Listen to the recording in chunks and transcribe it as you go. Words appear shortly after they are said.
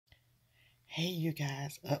Hey you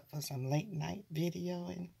guys, up for some late night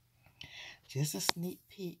videoing. Just a sneak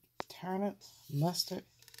peek. Turnips, mustard,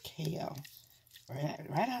 kale.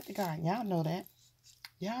 Right out the garden. Y'all know that.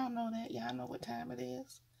 Y'all know that. Y'all know what time it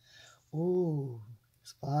is. Ooh,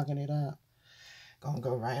 it's fogging it up. Gonna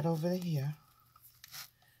go right over here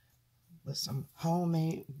with some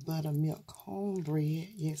homemade buttermilk cornbread.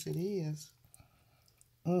 Yes, it is.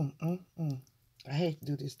 I hate to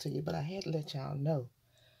do this to you, but I had to let y'all know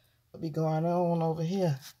what be going on over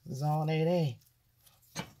here. Zone 8A.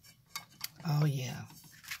 Oh, yeah.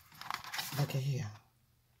 Look at here.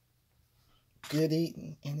 Good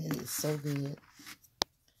eating, and it is so good.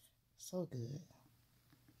 So good.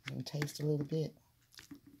 Let me taste a little bit.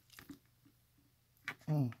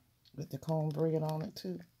 With the cornbread on it,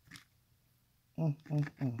 too.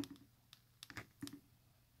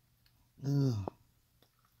 Ugh.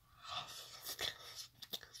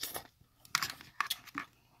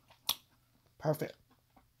 Perfect.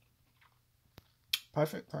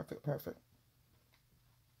 Perfect.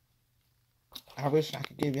 I wish I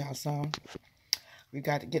could give y'all some. We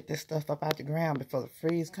got to get this stuff up out the ground before the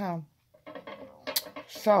freeze come.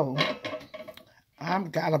 So,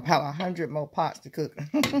 I've got about 100 more pots to cook.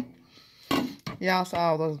 Y'all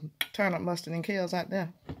saw all those turnip, mustard, and kales out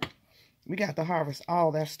there. We got to harvest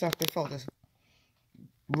all that stuff before the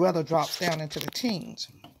weather drops down into the teens.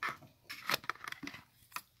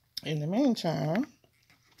 In the meantime,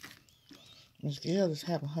 Miss Gail is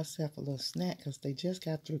having herself a little snack because they just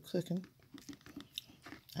got through cooking.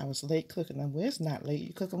 I was late cooking them. Well, it's not late.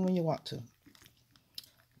 You cook them when you want to.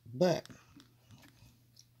 But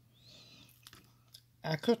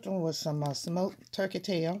I cooked them with some smoked turkey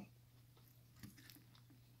tail,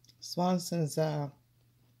 Swanson's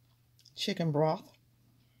chicken broth,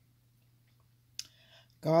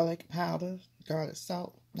 garlic powder, garlic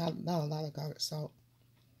salt, not a lot of garlic salt,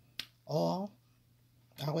 oil.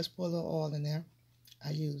 I always put a little oil in there.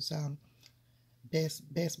 I use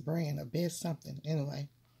best brand or best something anyway,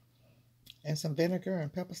 and some vinegar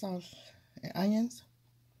and pepper sauce and onions,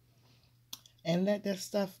 and let that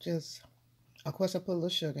stuff just, of course I put a little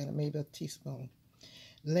sugar in it, maybe a teaspoon.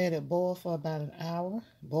 Let it boil for about an hour,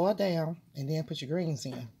 boil down, and then put your greens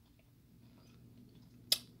in.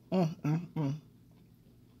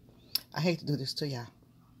 I hate to do this to y'all.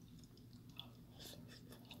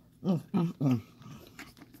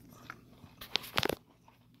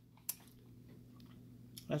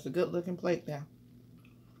 That's a good looking plate there.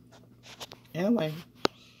 Anyway,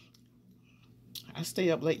 I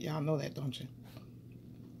stay up late. Y'all know that, don't you?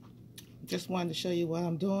 Just wanted to show you what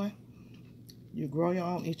I'm doing. You grow your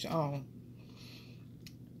own, eat your own.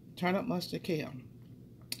 Turnip, mustard, kale.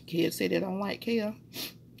 Kids say they don't like kale.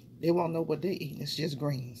 They won't know what they're eating. It's just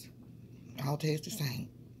greens. All taste the same.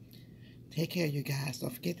 Take care, you guys.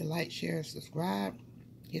 Don't forget to like, share, subscribe.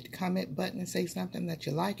 Hit the comment button and say something that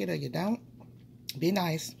you like it or you don't. Be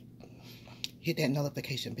nice. Hit that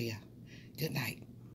notification bell. Good night.